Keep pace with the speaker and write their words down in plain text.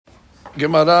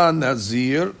Gemara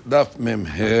Nazir, Daf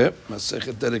Memhe,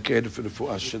 Masechet dedicated for the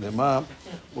Fu'ah Shelema,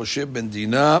 Moshe ben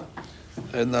Dina,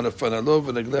 and Narafanalo,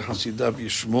 V'neglech Hasidav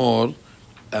Yishmor.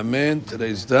 Amen.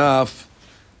 Today's Daf,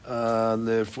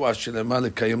 Fu'ah Shelema,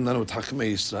 Lekayim Nanu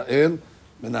T'chachmei Yisrael,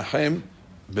 Menachem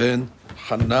ben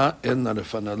Chana, and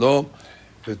Narafanalo,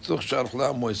 V'tuch Shar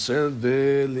Chula Moisel,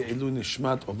 V'le'ilu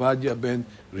Nishmat Ovadia ben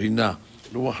Rina.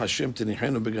 Ruach Hashem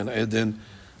Tenichenu Began Eden.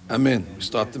 Amen. We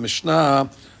start the Mishnah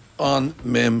on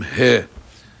Memhe.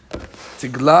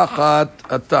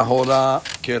 Tiglachat at-tahora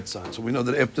ketzat. So we know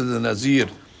that after the Nazir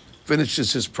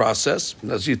finishes his process,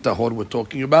 Nazir tahor we're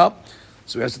talking about,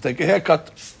 so he has to take a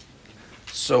haircut.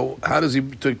 So how does he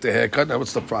take the haircut? Now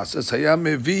what's the process? Hayam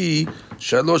mevi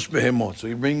shalosh behemot. So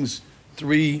he brings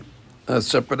three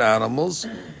separate animals,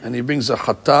 and he brings a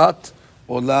chatat,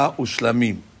 ola,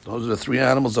 ushlamim. Those are the three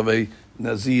animals of a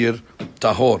Nazir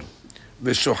tahor.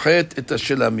 V'shochet et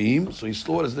ha-shelamim, so he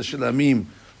slaughters the shelamim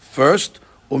first,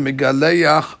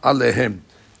 u'megaleach alehem.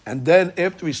 And then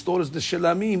after he slaughters the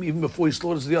shelamim, even before he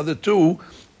slaughters the other two,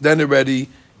 then already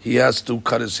he has to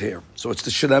cut his hair. So it's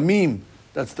the shelamim,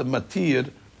 that's the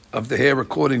matir of the hair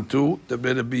according to the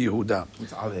Rabbi Yehuda.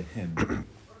 What's alehem?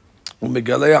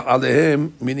 U'megaleach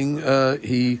alehem, meaning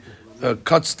he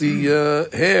cuts the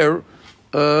hair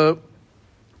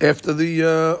after the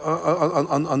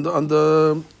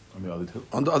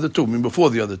on the other two, I mean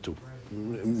before the other two.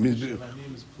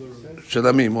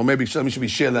 Shelamim, or maybe Shelamim should be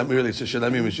Shelam, really it's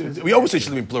Shelamim. We always say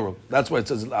Shelamim plural. That's why it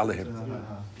says Alehim.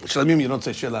 Shelamim, you don't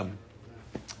say Shelam.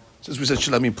 Since we said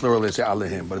Shelamim plural, they say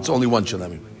Alehim, but it's only one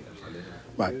Shelamim.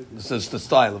 Right, this is the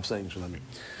style of saying Shelamim.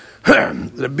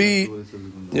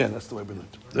 Yeah, that's the way we learn.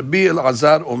 Rabbi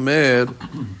Elazar Omer,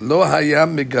 Lo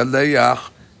hayam megaleach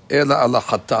ela ala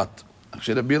hatat.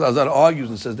 Actually, Rabbi Elazar argues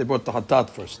and says they brought the hatat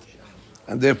first.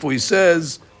 And therefore he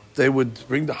says they would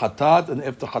bring the hatat, and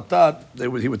after hatat,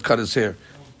 he would cut his hair.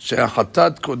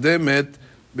 She'hatat kodemet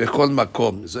bechol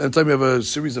makom. So anytime you have a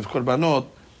series of korbanot,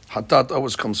 hatat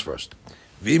always comes first.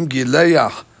 V'im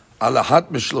gileach alahat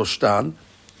mishloshtan.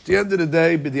 At the end of the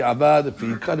day, b'di'avad, if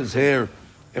he cut his hair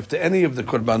after any of the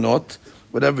korbanot,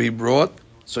 whatever he brought,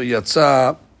 so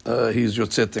yatsa, he's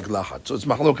yotzet teglachat. So it's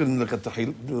machlok in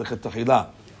l'chetachila.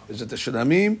 Is it the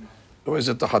shelamim or is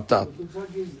it the hatat?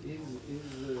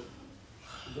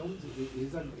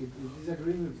 He's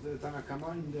agreeing with the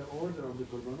Tanakama in the order of the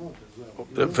Korbanot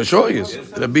as well. For sure he is.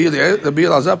 Rabbi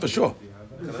Elazar for sure.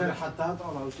 He said Hatat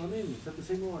or Haushlamim. He said the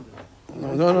same order.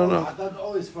 No. Hatat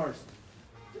always first.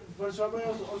 First Rabbi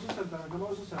also said Tanakama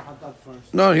also said Hatat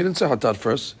first. No, he didn't say Hatat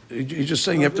first. He's just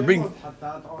saying you have to bring...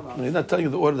 Hatat, he's not telling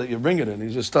you the order that you bring it in.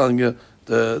 He's just telling you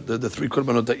the three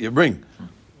korbanot that you bring.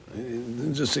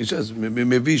 He says,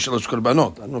 maybe shalosh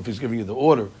korbanot. I don't know if he's giving you the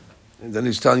order. And then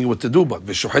he's telling you what to do, but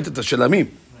v'shohet et ha-shelamim.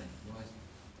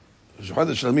 V'shohet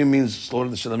ha-shelamim means slaughter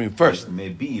the shelamim first.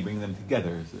 Maybe you bring them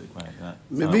together.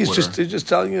 Maybe he's just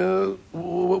telling you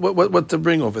what to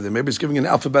bring over there. Maybe he's giving an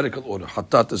alphabetical order.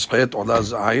 Hatat is chet, olah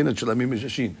is ayin, and shelamim is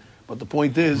yashin. But the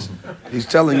point is, he's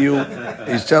telling you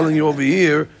over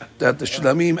here that the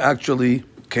shelamim actually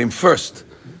came first.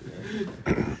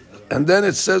 And then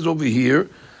it says over here,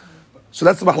 so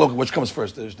that's the mahlok, which comes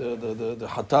first. There's the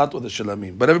hatat or the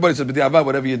shelamim. But everybody says, b'di'avad,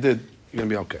 whatever you did, you're going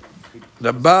to be okay.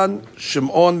 Rabban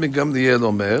Shimon ben Gamliel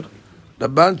Omer,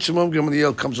 Rabban Shimon ben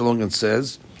Gamliel comes along and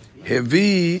says,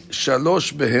 Hevi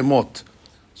shalosh behemot.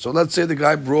 So let's say the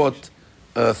guy brought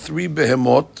three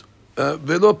behemot,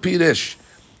 velo piresh,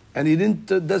 and he didn't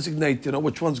designate,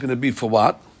 which one's going to be for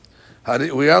what.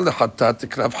 Hari'uyah lehatat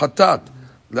tikrav hatat,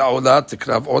 le'olah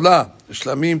tikrav olah,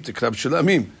 shlamim tikrav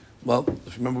shlamim. Well,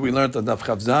 if you remember we learned that Daf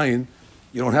Chav Zayin,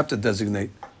 you don't have to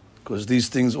designate because these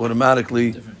things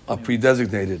automatically are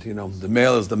pre-designated. The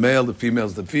male is the male, the female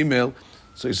is the female.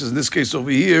 So he says in this case over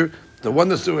here, the one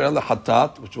that's doing the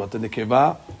hatat, which is what the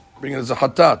nekeva, bring it as a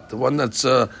hatat. The one that's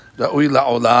the uila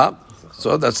ola,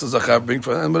 so that's the zachar, bring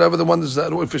for, and whatever the one that's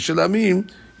that for shilamim,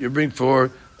 you bring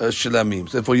for shilamim.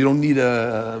 So therefore, you don't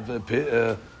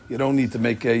need to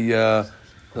make a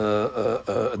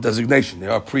designation. They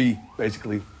are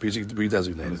pre-designated.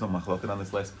 There's no machloket on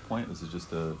this last point. This is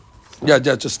just a... Yeah,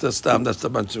 just a stam. That's the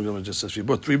bunch of just says. You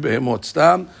bought three behemot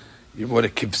stam. You bought a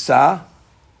kivsa,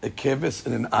 a kevis,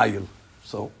 and an ayil.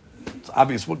 So it's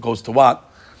obvious what goes to what,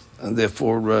 and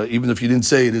therefore, even if you didn't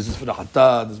say this is for the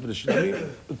hatat, this is for the shlamim,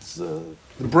 it's the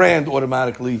brand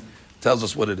automatically tells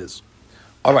us what it is.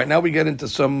 All right, now we get into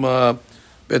some Bet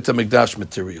HaMikdash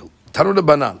material. Tarut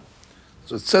Banan.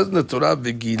 So it says in the Torah,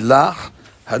 "V'gilach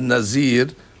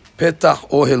ha-Nazir petach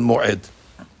ohel moed."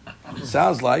 It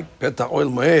sounds like petach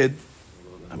ohel moed.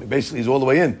 I mean, basically, he's all the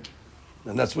way in,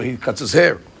 and that's where he cuts his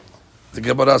hair. The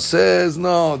Gemara says,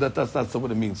 no, that's not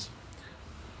what it means.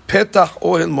 Petach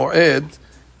Ohel Moed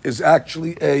is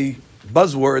actually a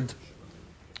buzzword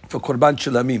for Korban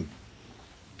Shilamim.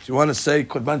 If you want to say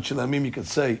Korban Shilamim, you could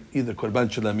say either Korban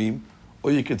Shilamim,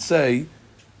 or you could say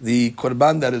the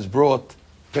Korban that is brought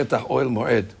Petach Ohel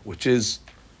Moed, which is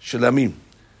Shilamim.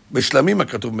 B'Shlamim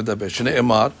HaKatuv Medaber,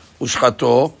 Shne'emar,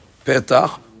 Ushchato,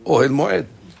 Petach Ohel Moed.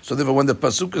 So therefore, when the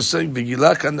pasuk is saying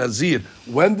V'gilach Nazir,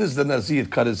 when does the Nazir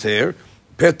cut his hair?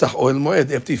 Petach Ohel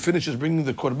Moed. After he finishes bringing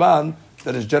the Korban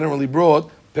that is generally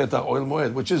brought, Petach Ohel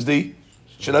Moed, which is the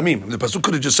Shilamim. The pasuk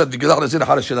could have just said V'gilach Nazir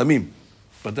Har Shilamim,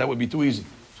 but that would be too easy.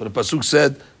 So the pasuk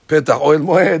said Petach Ohel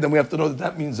Moed, and we have to know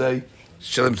that means a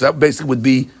Shilamim. So that basically would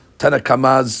be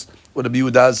Tanakama's or the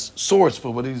Yehuda's source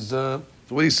for what he's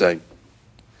saying.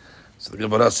 So the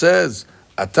Gemara says,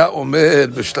 Ata Omer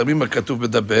B'Shlamim HaKatuv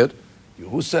Medaber.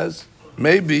 Who says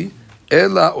maybe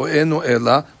Ela or Eno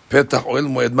Ela Petach Ohel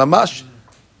Moed Mamash?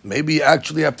 Maybe you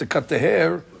actually have to cut the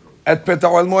hair at Petach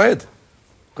Ohel Moed,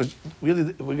 because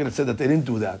really we're going to say that they didn't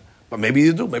do that, but maybe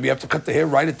you do. Maybe you have to cut the hair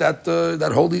right at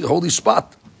that holy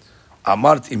spot.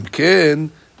 Amart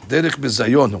Imken Derech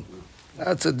B'Zayonu.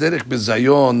 That's a Derech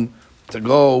B'Zayon to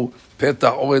go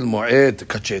Petach Ohel Moed to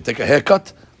take a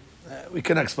haircut. We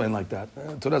can explain like that.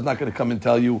 Torah's not going to come and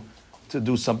tell you to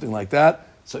do something like that.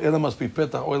 So Ela must be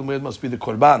Petach Ohel Moed, must be the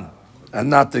Korban, and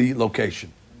not the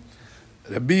location.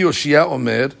 Rabbi Yoshia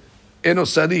Omer, Eno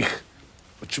Sarich,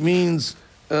 which means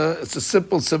it's a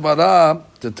simple sevara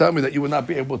to tell me that you would not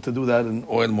be able to do that in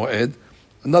Ohel Moed.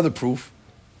 Another proof.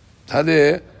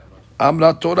 Tadeh,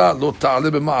 Amra Torah, Lo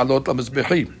Ta'ale B'Ma'alot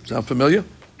LaMizbechi. Sound familiar?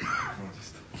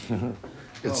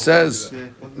 It says,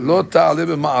 Lo Ta'ale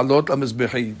B'Ma'alot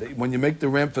LaMizbechi. When you make the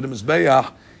ramp for the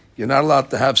Mizbeach, you're not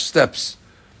allowed to have steps.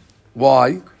 Why?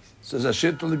 It says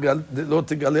because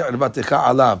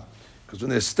when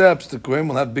there's steps, the Kohen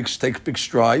will have big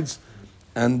strides,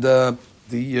 and the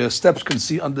steps can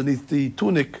see underneath the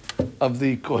tunic of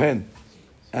the Kohen,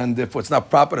 and therefore it's not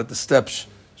proper that the steps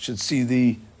should see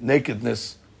the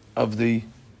nakedness of the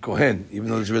Kohen, even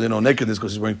though there's really no nakedness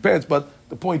because he's wearing pants. But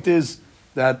the point is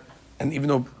that, and even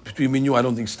though between me and you, I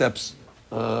don't think steps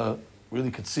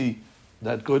really could see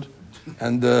that good,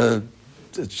 and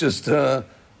it's just.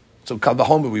 So kal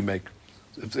v'chomer we make.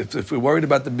 If we're worried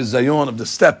about the bizayon of the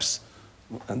steps,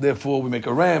 and therefore we make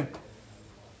a ramp,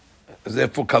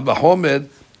 therefore kal v'chomer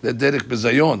the derech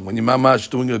bizayon. When you're mamash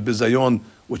doing a bizayon,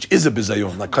 which is a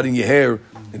bizayon, like cutting your hair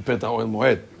in Petach Ohel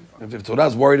Moed. If Torah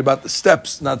is worried about the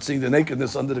steps, not seeing the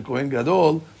nakedness under the Kohen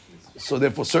Gadol, so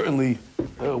therefore certainly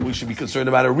we should be concerned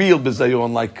about a real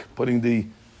bizayon, like putting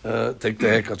take the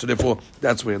haircut. So therefore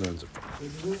that's where it learns it from.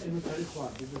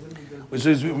 Which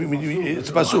is,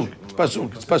 it's pasuk. It's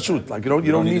pasuk. Like you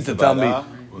don't need to tell me.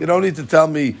 You don't need to tell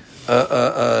me.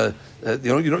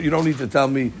 You don't need to tell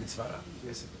me.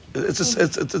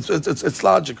 It's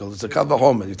logical. It's a kal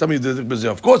v'chomer. You tell me the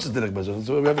derech. Of course it's derech b'zayon.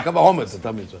 So we have a kal v'chomer to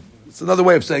tell me. It's another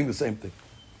way of saying the same thing.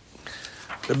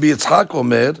 Rabbi Yitzchak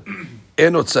Omer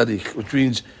eno tzarich, which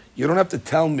means you don't have to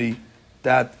tell me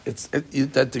that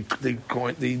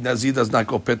the Nazir does not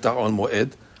go Petach Ohel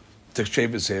Moed to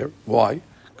shave his hair. Why?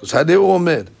 Because Hadei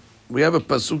Omer, we have a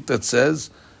pasuk that says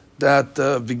that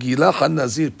V'gilach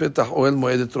Nazir Petach Ohel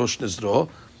Moed et Rosh Nizro.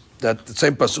 That the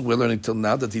same pasuk we're learning till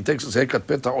now, that he takes his haircut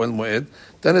Petach Ohel Moed.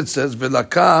 Then it says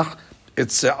V'lakach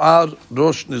et se'ar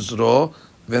Rosh Nizro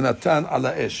v'natan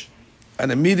ala esh,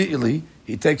 and immediately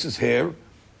he takes his hair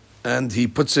and he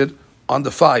puts it on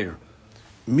the fire.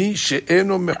 Mi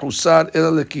she'eno mechusar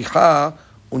ela lekicha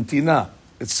untina.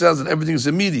 It says that everything is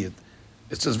immediate.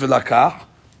 It says v'lakach,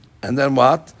 and then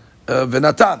what?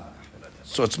 V'natan.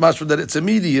 So it's mashma that it's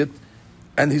immediate,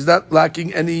 and he's not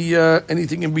lacking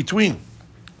anything in between.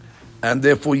 And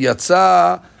therefore,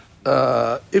 yatsa,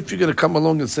 if you're going to come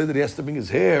along and say that he has to bring his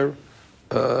hair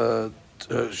to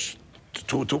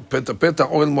Petach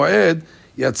Ohel Moed,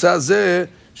 yatsa ze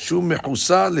shu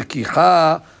mechusar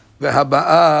lekicha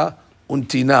v'haba'a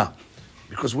untina.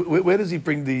 Because where does he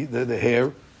bring the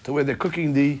hair? To where they're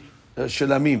cooking the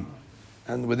shilamim.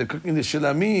 And when they're cooking the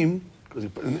shilamim, because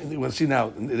we'll see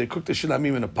now, they cook the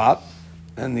shilamim in a pot,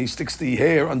 and he sticks the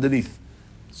hair underneath.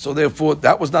 So therefore,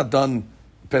 that was not done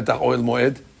Petach Ohel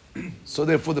Moed. So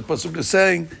therefore, the pasuk is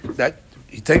saying that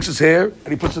he takes his hair and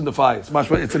he puts it in the fire.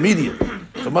 It's immediate.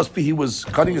 So it must be he was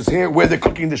cutting his hair where they're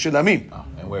cooking the shilamim.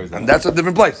 And where is that? And that's a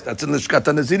different place. That's in the Shkat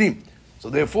HaNazirim. So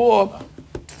therefore,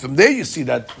 from there you see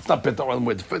that it's not Petach Ohel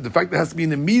Moed. The fact there has to be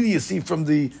an immediacy from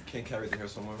the... Can't carry the hair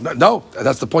somewhere. No,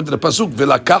 that's the point of the pasuk.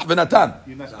 V'lakach v'natan.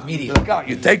 Immediately.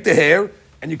 You take the hair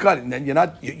and you cut it, and then you're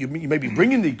not. You may be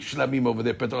bringing the shlamim over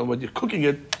there, but you're cooking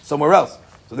it somewhere else.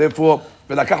 So therefore,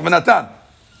 v'lakach v'natan.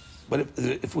 But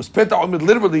if it was Peta Omid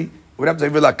literally, it would have to say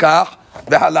V'lakach,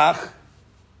 V'halach,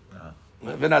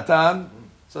 V'natan.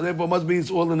 So therefore, it must be it's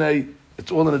all in a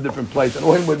different place. And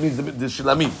Ohel Moed means the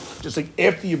shlamim. Just like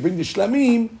after you bring the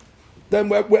shlamim, then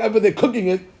wherever they're cooking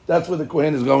it, that's where the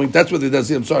Kohen is going. That's where the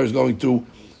Nazir, is going to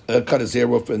cut his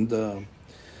hair off. And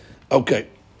okay,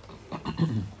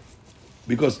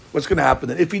 because what's going to happen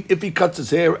then? If he cuts his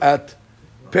hair at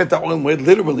Peta Ohel Moed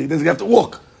literally, then he's going to have to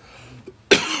walk.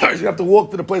 You have to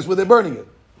walk to the place where they're burning it,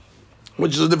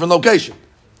 which is a different location,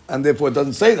 and therefore it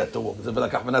doesn't say that to walk. It's a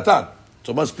V'lakach V'natan.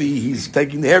 So it must be he's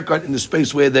taking the haircut in the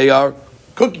space where they are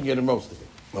cooking it and roasting it,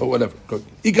 or whatever.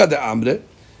 Ika de Amre,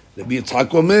 Rabbi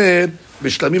Yitzchak Omer,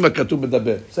 B'shlamim HaKatuv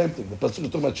Medaber. Same thing. The pasuk is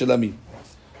talking about shlamim.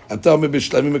 Ata Omer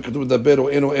B'shlamim HaKatuv Medaber, O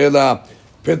eno ela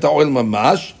Peta Ohel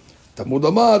Mamash. Talmud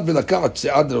Amar V'lakach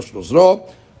Tze'ad Rosh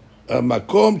Nozro,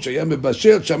 Makom Sheyam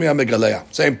Mebashel Sham Yam Megaleya.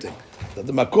 Same thing. That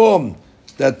the Makom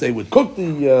that they would cook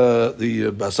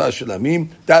the basar shlamim,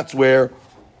 that's where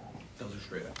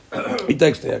he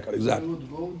takes the haircut. Exactly. They would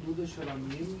go do the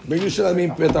shalamim. Bring the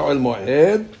shlamim Peta Ohel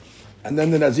Moed, and then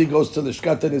the Nazir goes to the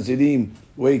Shkat Nazirim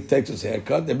where he takes his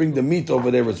haircut. They bring the meat over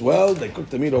there as well. They cook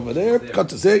the meat over there,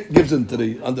 cuts his hair, gives him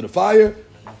to under the fire,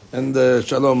 and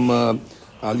Shalom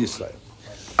Al Yisrael.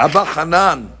 Abba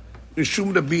Hanan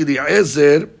Mishum Rabbi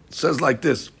Eliezer says like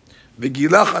this: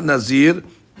 V'gilach Nazir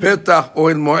Peta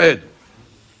Ohel Moed.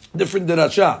 Different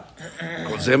derasha.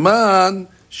 Zeman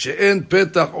she'en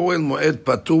petach ohel moed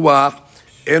patuach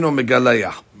eno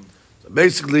megalayach. So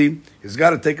basically, he's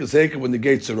got to take his haircut when the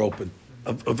gates are open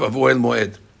of ohel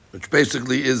moed, which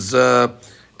basically is in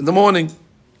the morning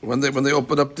when they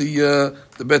open up the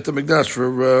Beit HaMikdash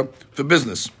for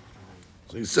business.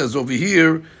 So he says over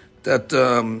here that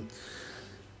the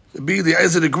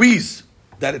Eliezer agrees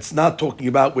that it's not talking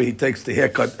about where he takes the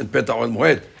haircut in petach ohel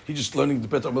moed. He's just learning the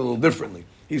petach a little differently.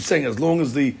 He's saying as long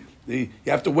as you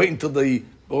have to wait until the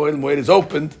Ohel Moed is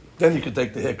opened, then you can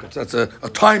take the haircuts. That's a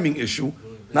timing issue,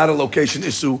 not a location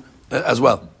issue as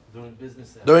well. During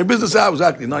business hours. During business hours,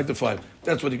 exactly, 9 to 5.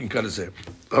 That's what you can cut his hair.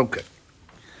 Okay.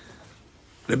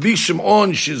 Rabbi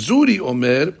Shimon Shizuri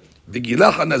Omer,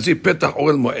 V'gilach Nazir Petach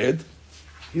Ohel Moed.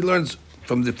 He learns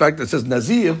from the fact that it says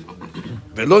Nazir,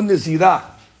 Velo Nazira.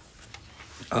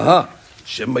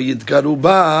 Shema Yidgaru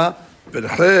Ba,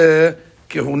 Perche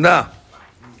Kehuna.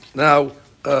 Now,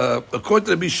 according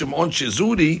to Rabbi Shimon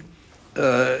Shizuri,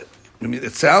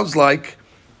 it sounds like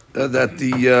that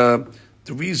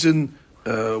the reason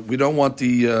we don't want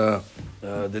the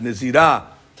Nazirah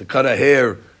to cut her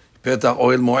hair Petach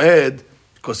Ohel Moed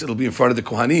because it'll be in front of the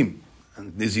Kohanim,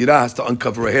 and Nazirah has to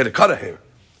uncover her hair to cut her hair,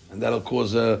 and that'll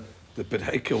cause the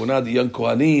Perchei Kehuna, the young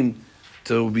Kohanim,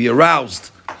 to be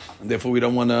aroused, and therefore we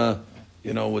don't want to,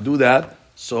 do that.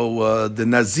 So the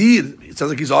Nazir, it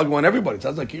sounds like he's arguing on everybody. It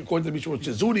sounds like, according to Mishmor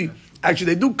Shizuri,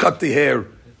 actually they do cut the hair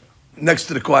next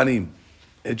to the Kohanim.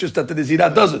 It's just that the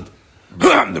Nazirah doesn't.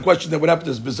 The question then, what happened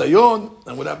is Bizayon,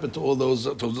 and what happened to all those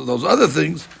other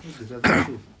things?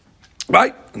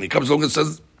 Right? And he comes along and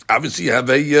says, obviously you have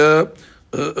a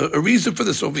reason for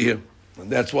this over here.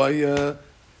 And that's why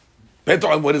Petah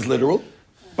on what is literal,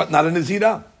 but not a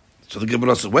Nazirah. So the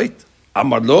Gemara says, wait.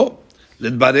 Amar lo,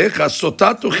 lidbarecha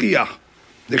sotah tuchiach.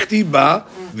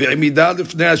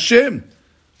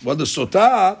 Well, the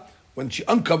sotah, when she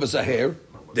uncovers her hair,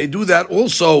 they do that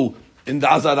also in the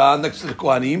Azara next to the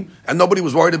Kohanim, and nobody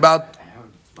was worried about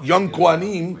young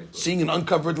Kohanim seeing an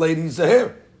uncovered lady's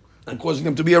hair and causing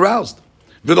them to be aroused.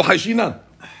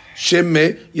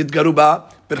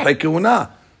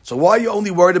 So why are you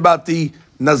only worried about the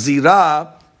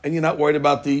Nazirah and you're not worried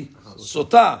about the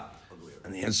sotah?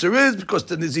 And the answer is because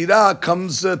the Nazirah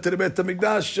comes to the Beit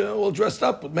HaMikdash all dressed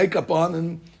up with makeup on,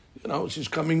 and she's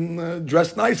coming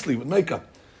dressed nicely with makeup.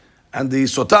 And the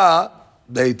sotah,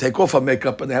 they take off her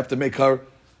makeup and they have to make her,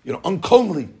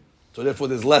 uncomely. So therefore,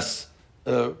 there's less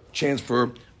chance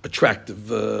for attractive.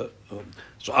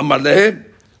 So Amar lehem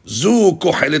zu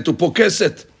kohelet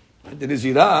upokeset. The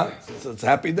Nazirah, it's a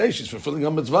happy day. She's fulfilling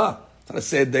her mitzvah. It's not a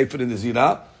sad day for the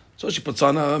Nazirah. So she puts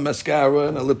on a mascara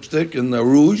and a lipstick and a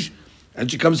rouge, and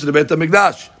she comes to the Beit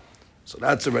HaMikdash. So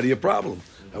that's already a problem.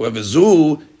 However,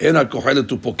 Zu ena kohelet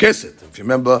upokeset. If you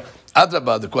remember,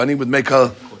 Adrabah, the Kohanim would make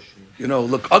her,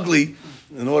 look ugly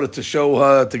in order to show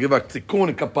her, to give her tikkun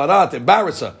and kapara, to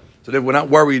embarrass her. So they were not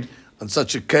worried on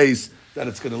such a case that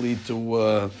it's going to lead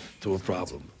to a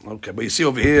problem. Okay, but you see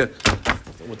over here,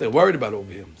 what they're worried about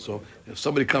over here. So if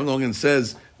somebody comes along and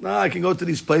says, I can go to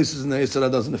these places and they said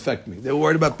that doesn't affect me. They're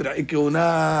worried about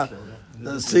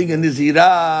seeing a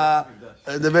Nazirah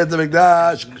the Beit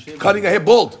HaMikdash, cutting a hair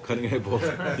bald. Cutting a hair bald.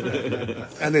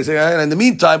 And they say, in the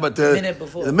meantime, but the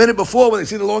minute before, when they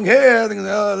see the long hair, they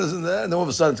go, this and that, and then all of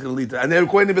a sudden it's going to lead to, and they're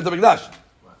according to Beit HaMikdash.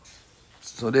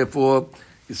 So therefore,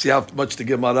 you see how much the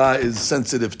Gemara is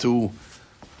sensitive to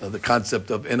the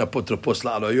concept of en apotropos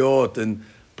la'arayot, and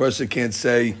person can't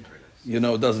say,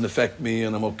 it doesn't affect me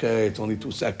and I'm okay, it's only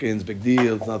 2 seconds, big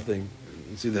deal, it's nothing.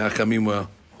 You see, the Hakamim were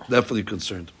definitely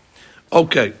concerned.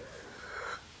 Okay.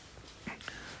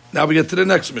 Now we get to the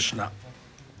next Mishnah.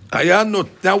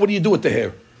 Now what do you do with the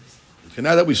hair? Okay,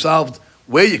 now that we solved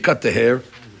where you cut the hair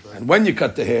and when you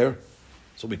cut the hair,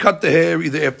 so we cut the hair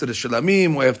either after the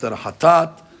Shalamim or after the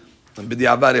Hatat, and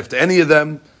B'di'avad after any of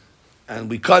them, and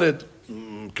we cut it.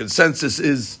 Consensus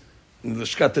is in the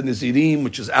Shkat Nazirim,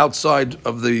 which is outside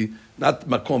of the, not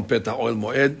Makom Petah Oil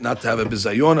Moed, not to have a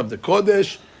Bizayon of the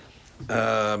Kodesh.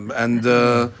 And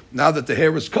now that the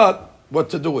hair is cut, what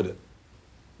to do with it?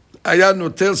 Ayad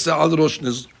notel se'al rosh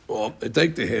nizro. They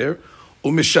take the hair,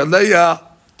 u'mishaleya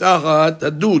tachat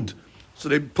hadud. So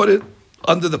they put it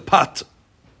under the pot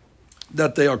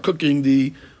that they are cooking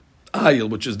the ayil,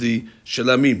 which is the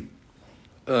shalamim.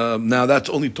 Now that's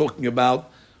only talking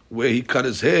about where he cut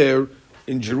his hair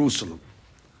in Jerusalem.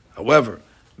 However,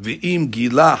 v'im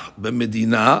gilah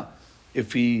b'medina,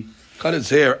 if he cut his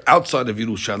hair outside of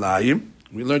Yerushalayim,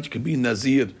 we learned you could be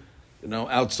Nazir,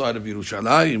 outside of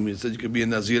Yerushalayim. We said you could be a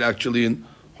Nazir actually in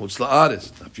Chutz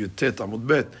La'aretz, if you tet amud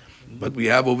bet. But we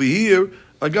have over here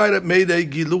a guy that made a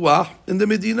giluah in the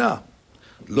Medina.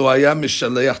 Lo haya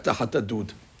mishaleach tachat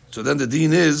hadud. So then the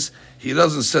deen is he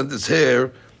doesn't send his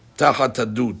hair tachat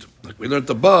hadud. Like we learned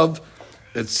above,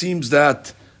 it seems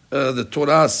that the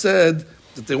Torah said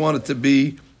that they want it to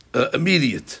be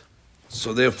immediate.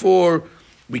 So therefore,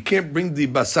 we can't bring the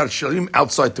basar shalim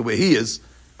outside to where he is,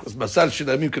 because basar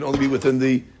shalim can only be within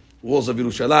the walls of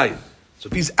Yerushalayim. So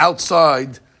if he's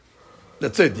outside,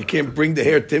 that's it. You can't bring the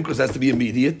hair to him because it has to be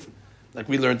immediate. Like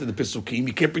we learned in the Pesukim,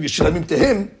 you can't bring the shalamim to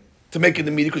him to make it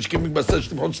immediate because you can't bring basar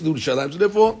shalim to Yerushalayim. So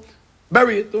therefore,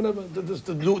 bury it. Do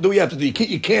what you have to do.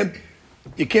 You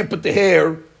can't put the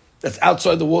hair that's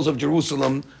outside the walls of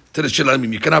Jerusalem to the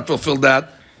shalamim. You cannot fulfill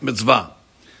that mitzvah.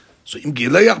 So im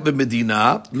gileach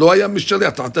b'medina lo haya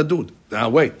mishaleach tachat hadud. Now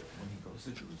wait.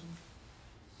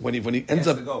 When he ends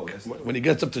up, when he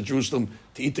gets up to Jerusalem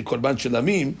to eat the korban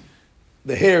shalamim,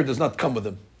 the hair does not come with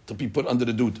him to be put under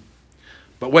the dud.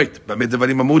 But wait,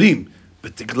 b'medevarim amurim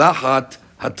b'tiglachat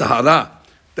hatahara.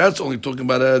 That's only talking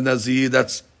about a nazir.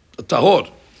 That's a tahor.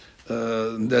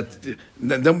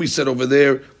 Then we said over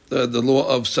there the law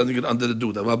of sending it under the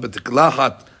dud.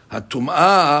 B'tiglachat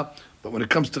hatumah. But when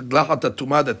it comes to glachat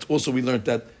hatumah, that also we learned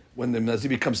that when the nazir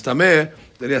becomes tameh,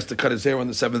 that he has to cut his hair on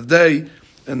the 7th day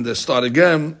and start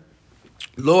again.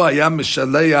 Lo hayam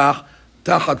mishaleach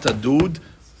tachat hadud,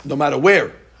 no matter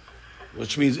where.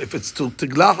 Which means if it's to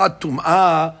glachat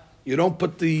tum'ah, you don't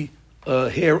put the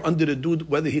hair under the dud,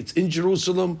 whether it's in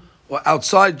Jerusalem or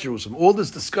outside Jerusalem. All this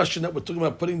discussion that we're talking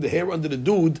about putting the hair under the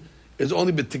dud is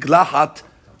only b'tiglachat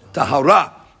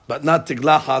tahara, but not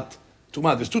tiglachat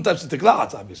tum'ah. There's 2 types of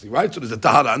tiglachats, obviously, right? So there's the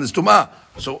tahara and there's tum'ah.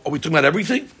 So are we talking about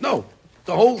everything? No.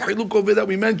 The whole chiluk over that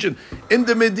we mentioned in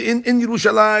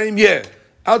Yerushalayim, yeah.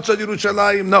 Outside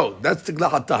Yerushalayim, no. That's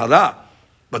tiglachat tahara.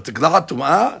 But tiglachat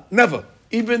tum'ah, never.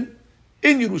 Even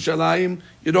in Yerushalayim,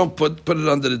 you don't put it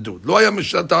under the dud. Lo haya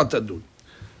mishaleach tachat hadud.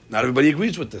 Not everybody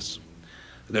agrees with this.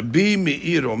 Rabbi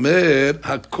Meir Omer,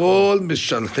 hakol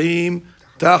mishalchim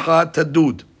tachat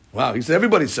hadud. Wow, he said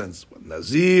everybody sends.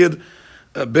 Nazir,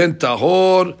 ben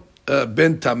tahor,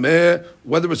 ben tameh,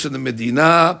 whether it's in the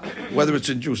Medina, whether it's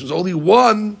in Jerusalem. There's only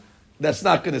one that's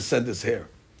not going to send his hair.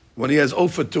 When he has 0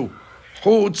 for 2.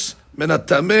 Chutz men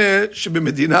ha-tameh shebe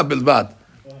Medina bilvad.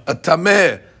 A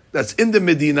tameh that's in the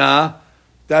Medina,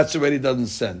 that's already doesn't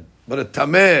send. But a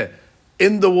tameh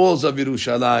in the walls of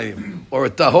Yerushalayim, or a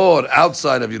tahor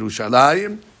outside of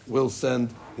Yerushalayim, will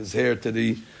send his hair to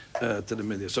the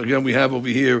Medina. So again, we have over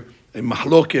here a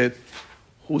mahloket,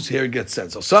 whose hair gets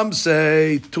sent. So some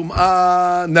say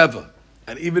tum'ah never,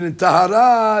 and even in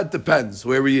tahara it depends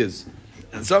where he is.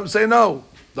 And some say no,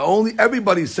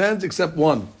 everybody sends except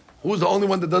one. Who's the only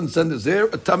one that doesn't send his hair?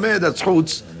 A tameh that's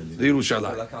chutz the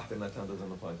Yerushalayim.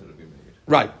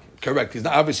 Right, correct. He's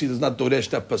not, obviously does not doresh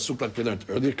that pasuk like we learned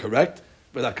earlier. Correct,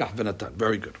 but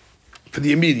very good for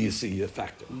the immediacy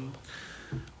factor.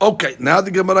 Okay, now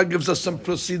the Gemara gives us some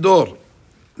procedure.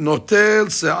 Notel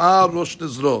se'ar rosh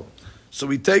nizro. So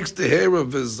he takes the hair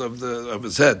of his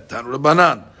head, Tan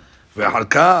Rabbanan. Ve'achar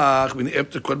kach, when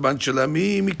after korban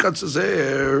shalamim, he cuts his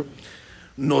hair.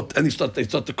 And they start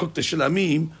to cook the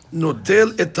shalamim.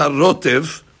 Notel et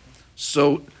harotev.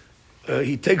 So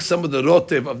he takes some of the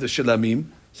rotev of the shilamim,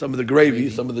 some of the gravy,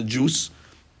 some of the juice,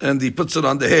 and he puts it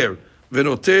on the hair.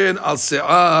 V'noten al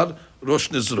se'ar rosh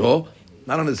nizro,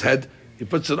 not on his head, he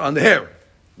puts it on the hair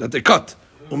that they cut.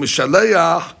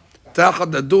 U'mishaleach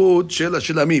tachat adud shel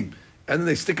shilamim, and then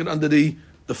they stick it under the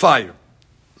fire.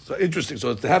 So interesting.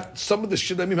 So to have some of the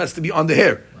shilamim has to be on the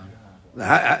hair.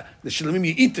 The shilamim,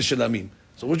 you eat the shilamim.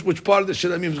 So which part of the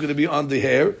shilamim is going to be on the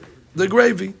hair? The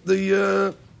gravy,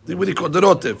 the what do you call it? The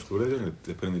rotev. So what are they doing?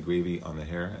 They're putting the gravy on the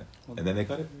hair and then they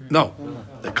cut it? No,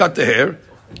 they cut the hair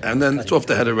and then it's off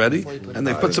the head already, and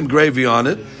they put some gravy on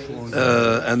it,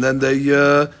 and then they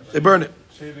burn it.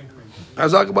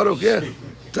 Hazak Baruch, yeah.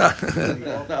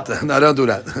 No, don't do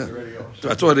that.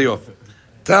 That's already off.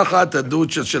 Tachat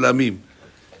adud shel shilamim.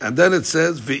 And then it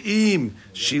says, V'im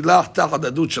shilach tachat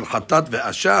adud shel hatat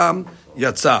ve'asham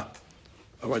yatsa.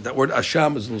 All right, that word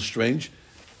asham is a little strange,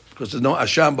 because there's no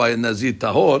asham by a Nazir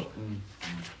tahor.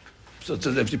 So it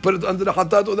says, if you put it under the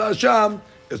hatat or the asham,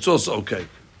 it's also okay.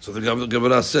 So the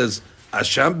Gemara says,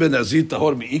 asham ben Nazir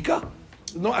tahor mi'ika?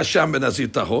 No asham ben Nazir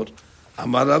tahor.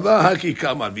 Amar Rava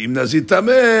hakika amar, V'im Nazir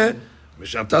tameh,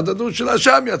 misham tachat adud shel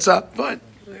asham yatsa. Fine.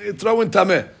 You throw in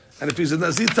tameh. And if he's a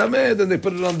Nazir tameh, then they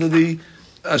put it under the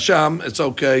asham, it's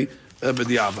okay,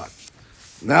 b'di'avad.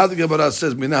 Now the Gemara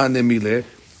says, Minah nemileh.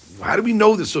 How do we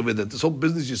know this over there? This whole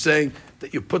business you're saying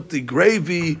that you put the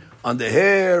gravy on the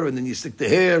hair and then you stick the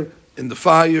hair in the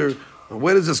fire.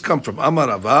 Where does this come from? Amar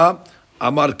Rava,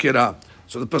 Amar Kira.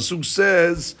 So the pasuk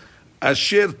says,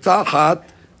 Asher tachat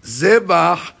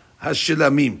zevach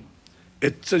hashilamim.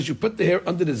 It says you put the hair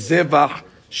under the zevach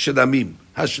shilamim,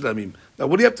 hashilamim. Now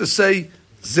what do you have to say?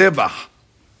 Zevach.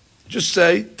 Just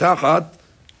say tachat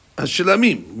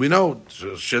hashilamim. We know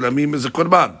shilamim is a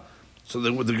korban. So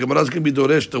the Gemara is going to be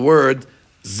doresh the word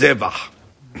zevach.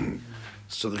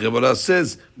 So the Gemara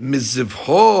says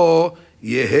mizivho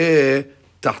yehe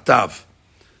tahtav.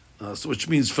 So which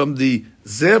means from the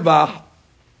zevach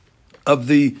of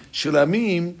the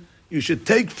shilamim, you should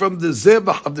take from the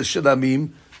zevach of the shilamim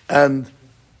and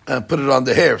put it on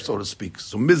the hair, so to speak.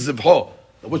 So mizivho.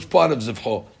 Now which part of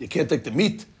zivho? You can't take the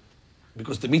meat,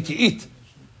 because the meat you eat.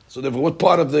 So therefore, what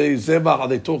part of the zevach are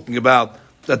they talking about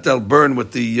that they'll burn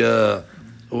with the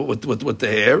with the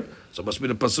hair? So it must be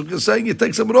the pasuk is saying you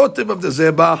take some rotiv of the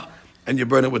zebach and you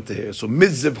burn it with the hair. So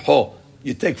mizivho,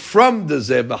 you take from the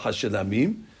zebach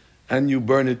hashilamim and you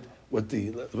burn it with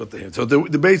the hair. So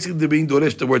they're basically being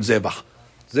doresh the word zebach.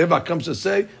 Zebach comes to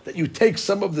say that you take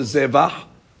some of the zebach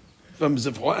from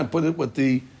zivho and put it with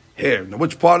the hair. Now,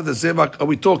 which part of the zebach are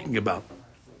we talking about?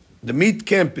 The meat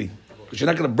can't be, because you're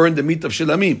not going to burn the meat of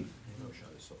shilamim.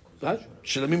 Right?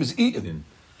 Shilamim is eaten.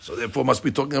 So therefore must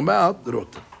be talking about the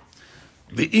rotev.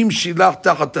 Ve'im shilach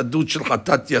tachat adud shel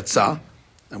hatat yatsa.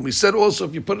 And we said also,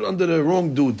 if you put it under the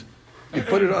wrong dude, you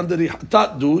put it under the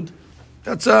hatat dude,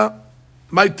 yatsa.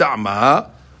 My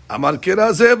ta'ama, amar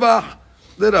kira zevach,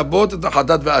 lerabot et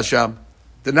hatat ve'asham.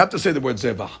 Didn't have to say the word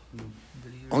zevach.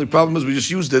 Only problem is we just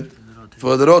used it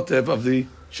for the rotev of the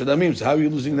shilamim. So how are you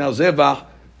losing now zevach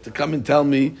to come and tell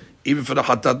me, even for the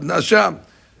hatat and asham?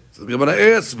 So the Gemara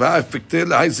asks, "Va'afikter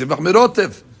lahai zevach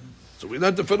merotev." So we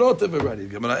learned the ferotev already.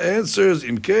 The Gemara answers,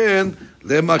 "Imken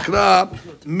lemakra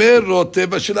merotev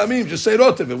hashilamim." Just say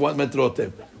rotev. It meant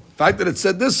rotev. The fact that it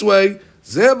said this way,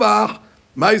 zevach,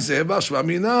 my zevach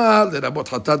shvamina lerabot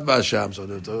hatat v'asham.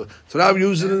 So now I'm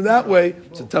using it in that way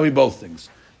to tell me both things.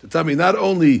 To tell me not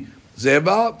only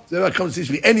zevach comes to teach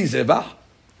me any zevach,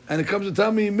 and it comes to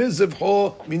tell me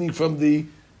mizivho, meaning from the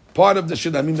part of the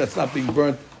shilamim that's not being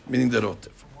burnt, meaning the rotev.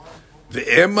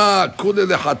 Ve'ema kule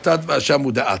lehatat v'asham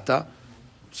uda'ata.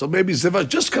 So maybe zevach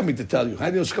just coming to tell you. How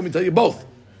do you know it's coming to tell you both?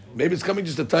 Maybe it's coming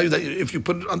just to tell you that if you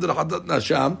put it under the hatat and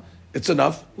asham, it's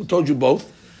enough. Who told you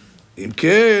both?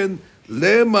 Imken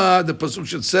lema, the pasuk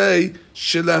should say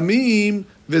shilamim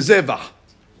ve'zevach,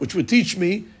 which would teach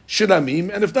me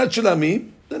shilamim, and if not shilamim,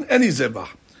 then any zevach.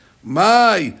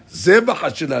 My zevach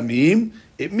hashilamim,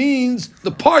 it means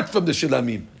the part from the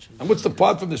shilamim. And what's the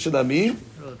part from the shilamim?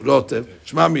 Rotev.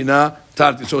 Shema mina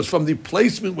tarti. So it's from the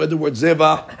placement where the word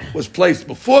zevach was placed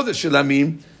before the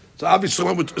shilamim. So obviously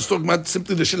it's talking about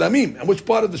simply the shilamim. And which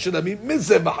part of the shilamim?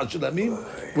 Mizevach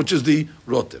hashilamim, which is the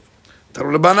rotev.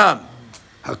 Tarulabanan.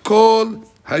 Hakol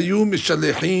hayu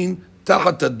mishalechin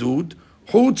tachat adud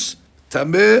chutz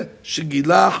tameh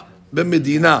shigilach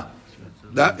b'medina.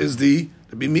 That is the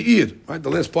Meir, right? The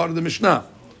last part of the Mishnah.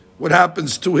 What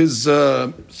happens to his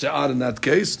se'ar in that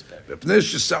case?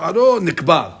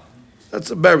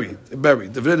 That's a buried. The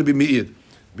Vred be Meir.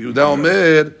 Yehuda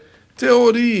Omer,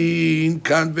 Teorin,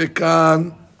 kan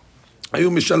vekan, ayu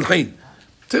mishalchin.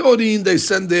 Teorin, they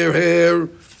send their hair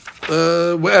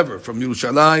wherever, from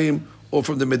Yerushalayim or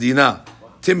from the Medina.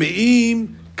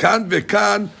 Timeim kan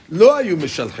vekan lo ayu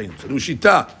mishalchin.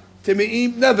 Rushita.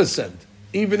 Timeim never send,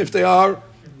 even if they are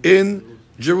in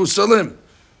Jerusalem.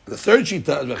 The third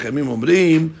shita is v'chemim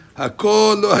omrim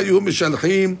hakol lo hayu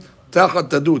mishalchim tachat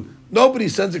tadud. Nobody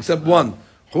sends except one.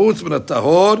 Chutz min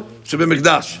tahor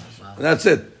shebemikdash, and that's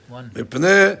it.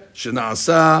 Mipnei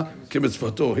shenaasa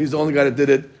kimitzvato. He's the only guy that did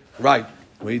it right.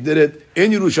 When he did it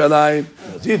in Yerushalayim,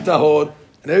 Nazir tahor,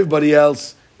 and everybody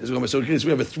else is going to. So in case we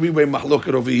have a three-way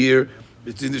mahloket over here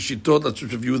between the shitot, let's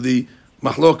review the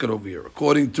mahloket over here.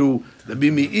 According to the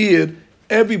Meir,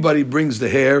 everybody brings the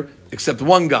hair except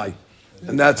one guy,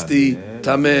 and that's the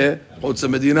Tameh Chutz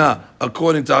Medina.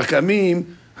 According to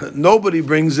Hakamim, nobody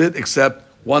brings it except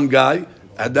one guy,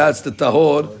 and that's the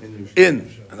Tahor in.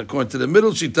 And according to the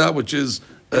middle Shita, which is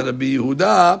Rabbi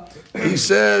Yehuda, he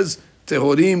says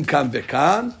Tehorim kan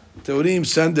vekan. Tehorim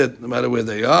send it no matter where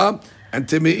they are, and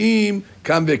Temeim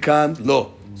kan vekan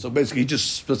lo. So basically, he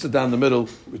just splits it down the middle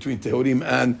between Tehorim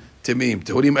and Temeim.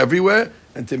 Tehorim everywhere,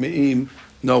 and Temeim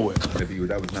nowhere.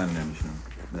 That was not in the Mishnah.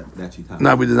 That Shita.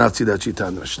 No, we did not see that Shita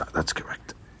in the Mishnah. That's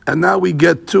correct. And now we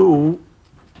get to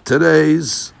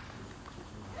today's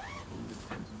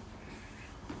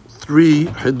three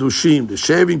Hidushim. The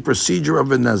shaving procedure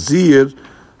of a Nazir,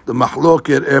 the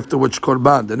mahloket after which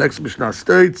Korban. The next Mishnah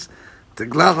states,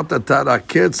 Teglachat atara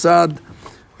ketzad.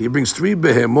 He brings three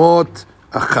behemot,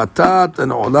 a chatat, an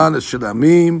olan, a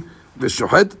shilamim,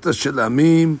 v'shohet a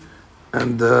shilamim,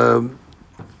 and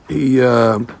he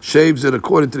shaves it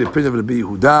according to the opinion of Rabbi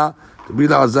Yehuda. The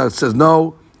Rabbi Azar says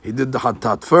no, he did the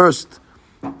hatat first.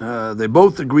 They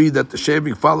both agree that the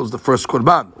shaving follows the first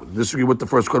korban. We disagree what the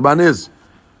first korban is.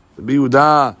 Rabbi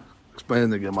Yehuda explained in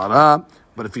the Gemara,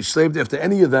 but if he shaved after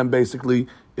any of them, basically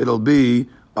it'll be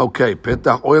okay.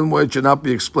 Petach oil moed should not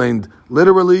be explained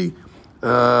literally.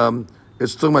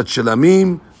 It's talking about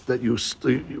shilamim that you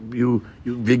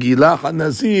vigilah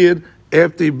hanazir.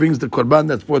 After he brings the korban,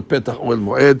 that's what petach oil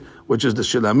moed, which is the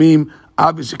shilamim.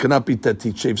 Obviously, cannot be that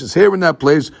he shaves his hair in that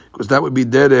place, because that would be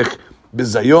derech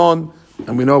bizayon,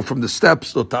 and we know from the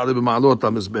steps that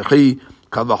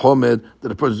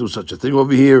a person do such a thing.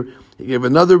 Over here, he gave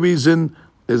another reason,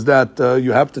 is that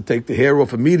you have to take the hair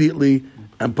off immediately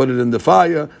and put it in the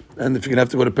fire, and if you're going to have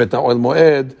to go to petach oil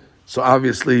moed, so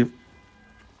obviously,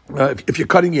 if you're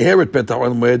cutting your hair at petach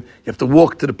oil moed, you have to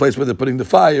walk to the place where they're putting the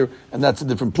fire, and that's a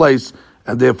different place.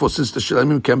 And therefore, since the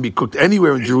shilamim can be cooked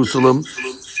anywhere in Jerusalem,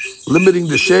 limiting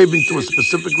the shaving to a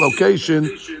specific location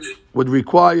would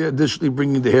require additionally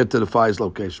bringing the hair to the fire's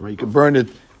location. Right? You can burn it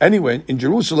anywhere in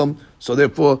Jerusalem, so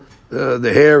therefore,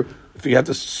 the hair, if you have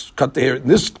to cut the hair in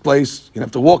this place, you have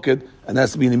to walk it, and that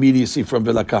has to be an immediacy from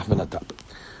velakach velatap.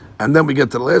 And then we get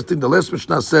to the last thing. The last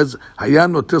Mishnah says,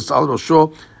 Hayan notis al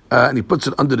rosho, and he puts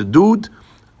it under the dude,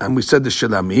 and we said the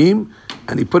shilamim,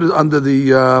 and he put it under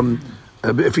the,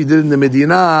 if he did it in the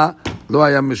Medina, lo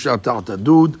hayam mishal ta'at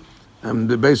dude, and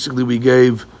basically we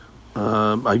gave,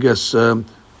 I guess,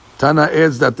 Tana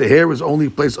adds that the hair is only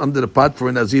placed under the pot for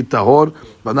a Nazir tahor,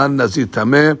 but not a Nazir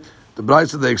tameh. The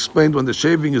Brisa, they explained when the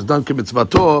shaving is done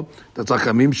k'mitzvato, that's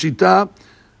Hakamim shita.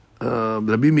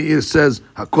 Rabbi Meir says,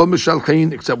 Hakol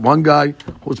mishalchin, except one guy,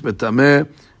 who's betameh.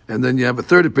 And then you have a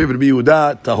third opinion, Rabbi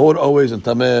Yehuda, tahor always and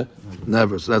tameh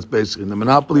never. So that's basically the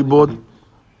monopoly board.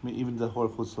 Even the whole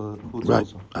foods right,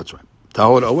 also. That's right.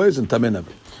 Tahor always and tameh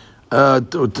never.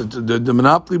 The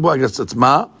monopoly board, I guess that's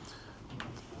ma.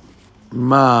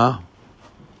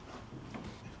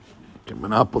 Okay,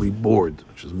 monopoly board,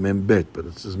 which is mem bet, but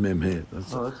it says mem head.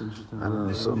 That's interesting. I don't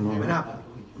know, something.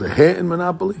 The hair in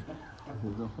monopoly?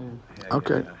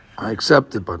 Okay, I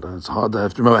accept it, but it's hard to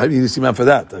have to remember. You need a siman for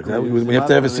that. Okay? We have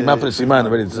to have a siman for the siman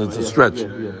already. It's a stretch.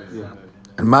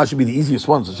 And ma should be the easiest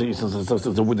one, so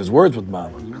there's words with ma.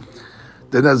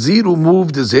 The Nazir who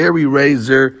moved his hairy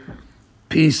razor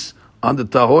piece on the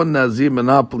Tahor Nazir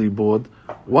monopoly board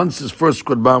once his first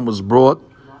korban was brought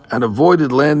and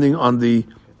avoided landing on the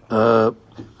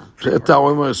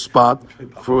spot,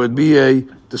 for it would be a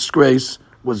disgrace,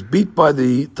 was beat by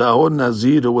the Tahor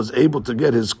Nazir, who was able to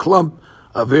get his clump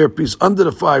of hair piece under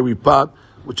the fiery pot,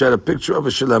 which had a picture of a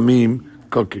shilamim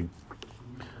cooking.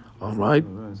 All right,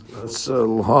 that's a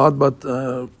little hard, but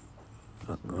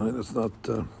it's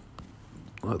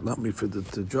not me for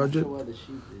to judge it.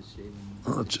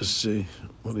 Let's just see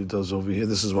what he does over here.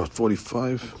 This is what,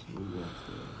 45?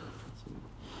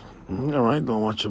 All right, don't watch him.